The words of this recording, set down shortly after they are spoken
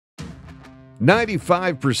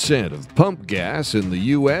95% of pump gas in the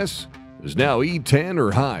U.S. is now E10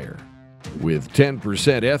 or higher. With 10%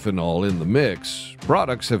 ethanol in the mix,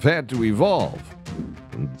 products have had to evolve.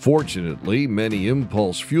 Unfortunately, many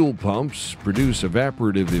impulse fuel pumps produce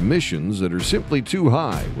evaporative emissions that are simply too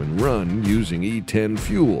high when run using E10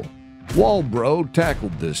 fuel. Walbro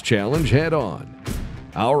tackled this challenge head-on.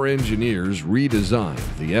 Our engineers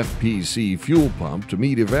redesigned the FPC fuel pump to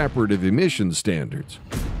meet evaporative emission standards.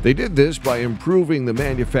 They did this by improving the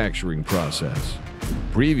manufacturing process.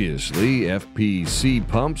 Previously, FPC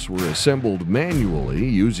pumps were assembled manually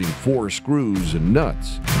using 4 screws and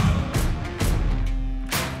nuts.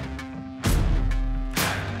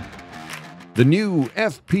 The new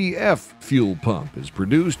FPF fuel pump is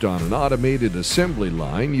produced on an automated assembly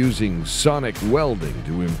line using sonic welding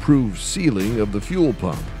to improve sealing of the fuel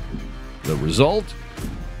pump. The result?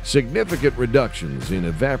 Significant reductions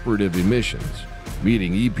in evaporative emissions,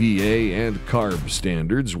 meeting EPA and CARB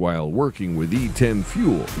standards while working with E10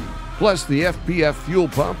 fuel. Plus, the FPF fuel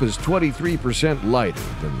pump is 23% lighter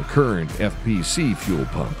than the current FPC fuel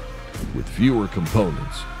pump, with fewer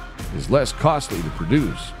components, is less costly to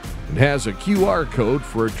produce, and has a QR code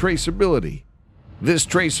for traceability. This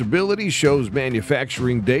traceability shows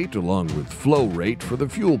manufacturing date along with flow rate for the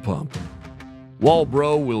fuel pump.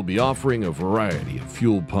 Walbro will be offering a variety of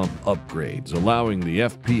fuel pump upgrades, allowing the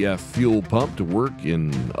FPF fuel pump to work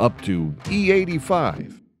in up to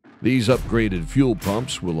E85. These upgraded fuel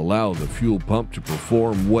pumps will allow the fuel pump to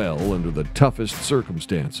perform well under the toughest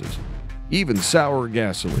circumstances, even sour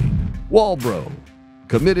gasoline. Walbro,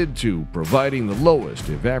 committed to providing the lowest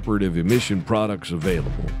evaporative emission products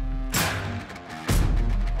available.